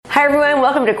Hi everyone,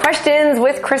 welcome to Questions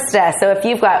with Krista. So if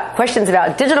you've got questions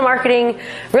about digital marketing,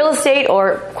 real estate,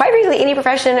 or quite frankly any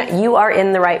profession, you are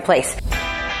in the right place.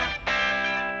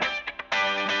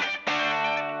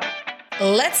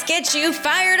 Let's get you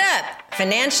fired up.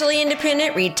 Financially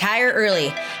independent, retire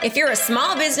early. If you're a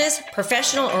small business,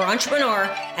 professional, or entrepreneur,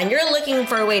 and you're looking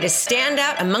for a way to stand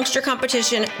out amongst your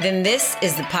competition, then this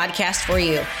is the podcast for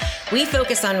you. We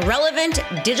focus on relevant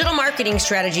digital marketing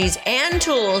strategies and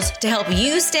tools to help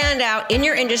you stand out in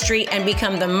your industry and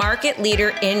become the market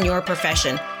leader in your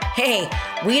profession. Hey,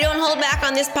 we don't hold back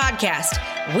on this podcast.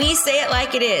 We say it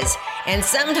like it is. And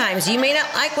sometimes you may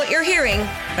not like what you're hearing,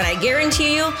 but I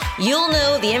guarantee you'll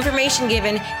know the information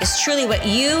given is truly what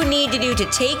you need to do to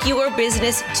take your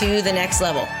business to the next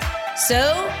level.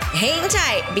 So hang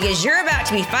tight because you're about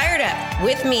to be fired up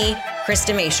with me,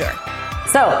 Krista Mashore.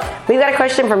 So we've got a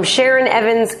question from Sharon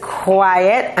Evans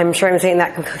Quiet. I'm sure I'm saying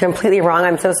that completely wrong.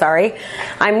 I'm so sorry.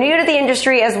 I'm new to the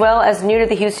industry as well as new to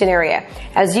the Houston area.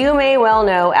 As you may well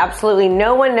know, absolutely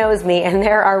no one knows me, and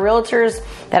there are realtors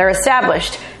that are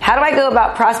established. How do I go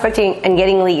about prospecting and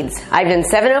getting leads? I've done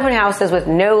 7 open houses with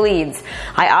no leads.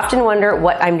 I often wonder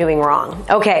what I'm doing wrong.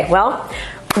 Okay, well,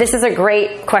 this is a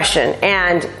great question,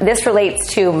 and this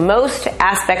relates to most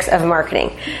aspects of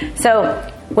marketing.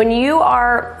 So when you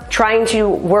are trying to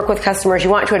work with customers, you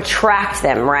want to attract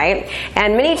them, right?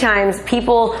 And many times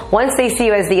people, once they see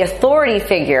you as the authority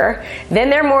figure, then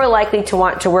they're more likely to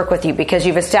want to work with you because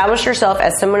you've established yourself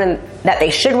as someone that they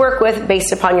should work with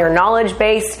based upon your knowledge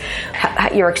base,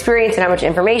 your experience, and how much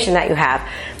information that you have.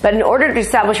 But in order to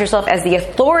establish yourself as the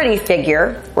authority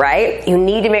figure, right, you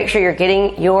need to make sure you're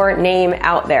getting your name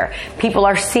out there. People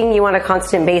are seeing you on a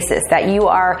constant basis, that you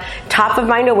are top of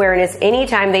mind awareness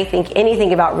anytime they think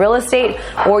anything about real estate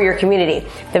or your community.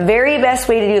 The very best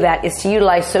way to do that is to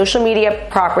utilize social media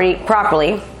properly,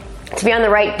 to be on the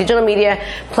right digital media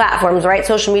platforms, right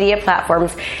social media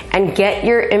platforms, and get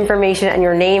your information and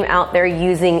your name out there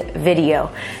using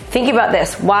video. Think about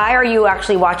this. Why are you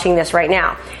actually watching this right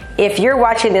now? If you're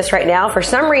watching this right now, for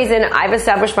some reason, I've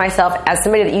established myself as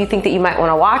somebody that you think that you might want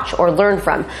to watch or learn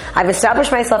from. I've established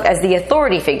myself as the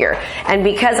authority figure. And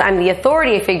because I'm the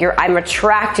authority figure, I'm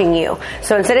attracting you.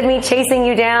 So instead of me chasing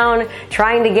you down,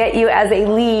 trying to get you as a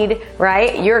lead,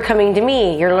 right, you're coming to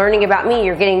me. You're learning about me.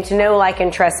 You're getting to know, like,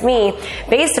 and trust me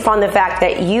based upon the fact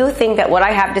that you think that what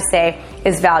I have to say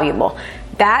is valuable.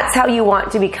 That's how you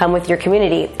want to become with your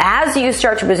community. As you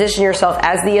start to position yourself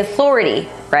as the authority,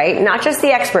 right? Not just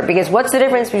the expert, because what's the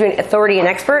difference between authority and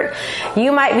expert?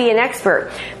 You might be an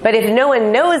expert, but if no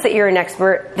one knows that you're an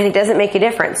expert, then it doesn't make a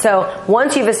difference. So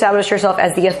once you've established yourself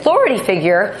as the authority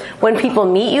figure, when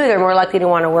people meet you, they're more likely to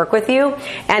want to work with you,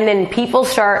 and then people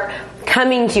start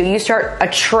coming to you. You start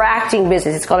attracting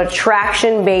business. It's called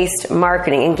attraction-based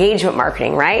marketing, engagement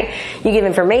marketing, right? You give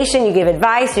information, you give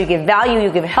advice, you give value,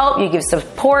 you give help, you give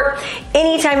support.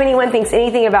 Anytime anyone thinks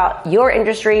anything about your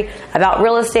industry, about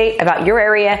real estate, about your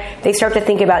area, they start to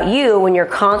think about you when you're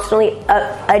constantly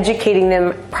educating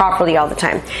them properly all the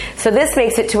time. So this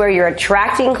makes it to where you're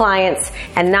attracting clients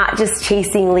and not just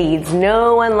chasing leads.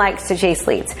 No one likes to chase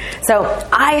leads. So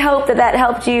I hope that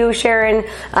helped you, Sharon,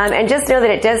 and just know that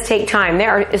it does take time.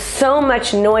 There is so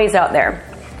much noise out there.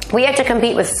 We have to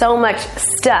compete with so much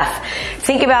stuff.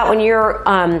 Think about when you're,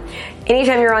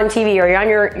 anytime you're on TV or you're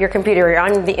on your computer or you're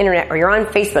on the internet or you're on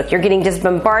Facebook, you're getting just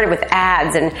bombarded with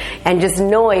ads and just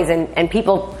noise and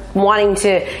people wanting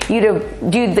you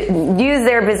to use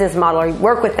their business model or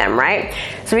work with them, right?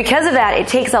 So because of that, it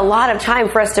takes a lot of time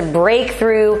for us to break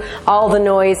through all the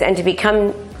noise and to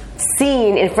become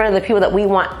seen in front of the people that we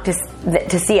want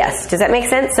to see us. Does that make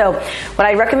sense? So what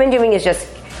I recommend doing is just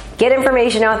get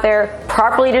information out there,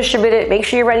 properly distribute it, make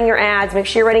sure you're running your ads, make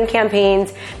sure you're running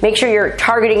campaigns, make sure you're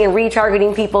targeting and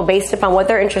retargeting people based upon what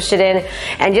they're interested in,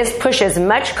 and just push as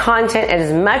much content and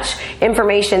as much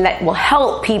information that will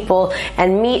help people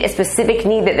and meet a specific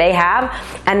need that they have.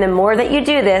 And the more that you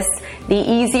do this, the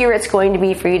easier it's going to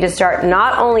be for you to start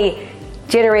not only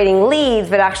generating leads,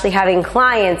 but actually having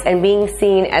clients and being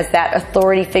seen as that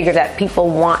authority figure that people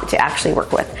want to actually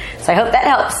work with. So I hope that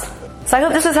helps. So I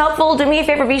hope this was helpful. Do me a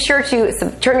favor, be sure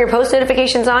to turn your post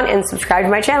notifications on and subscribe to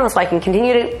my channel so I can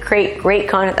continue to create great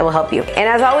content that will help you. And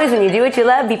as always, when you do what you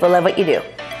love, people love what you do.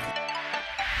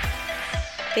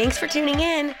 Thanks for tuning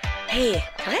in. Hey,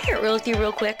 can I get real with you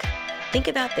real quick? Think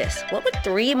about this. What would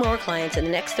 3 more clients in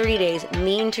the next 30 days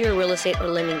mean to your real estate or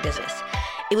lending business?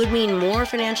 It would mean more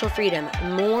financial freedom,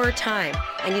 more time,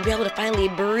 and you'd be able to finally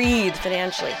breathe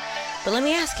financially. But let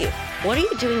me ask you, what are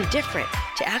you doing different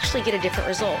to actually get a different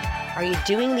result? Are you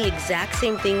doing the exact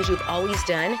same things you've always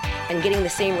done and getting the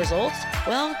same results?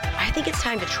 Well, I think it's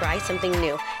time to try something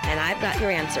new, and I've got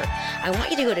your answer. I want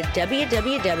you to go to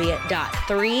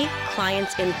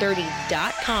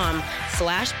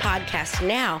www.3clientsin30.com/podcast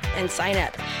now and sign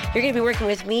up. You're going to be working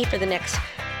with me for the next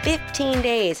 15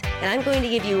 days, and I'm going to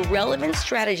give you relevant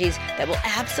strategies that will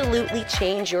absolutely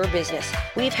change your business.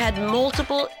 We've had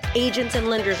multiple agents and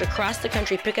lenders across the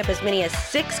country pick up as many as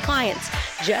 6 clients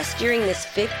just during this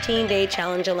 15-day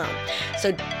challenge alone.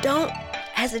 So don't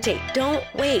hesitate. Don't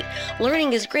wait.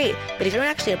 Learning is great, but if you don't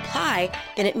actually apply,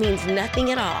 then it means nothing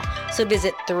at all. So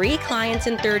visit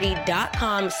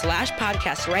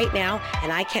 3clientsin30.com/podcast right now,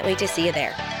 and I can't wait to see you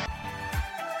there.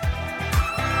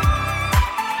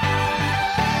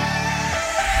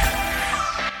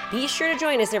 Be sure to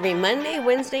join us every Monday,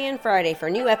 Wednesday, and Friday for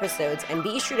new episodes, and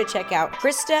be sure to check out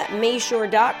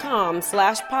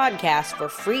KristaMashore.com/podcast for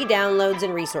free downloads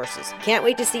and resources. Can't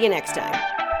wait to see you next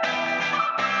time.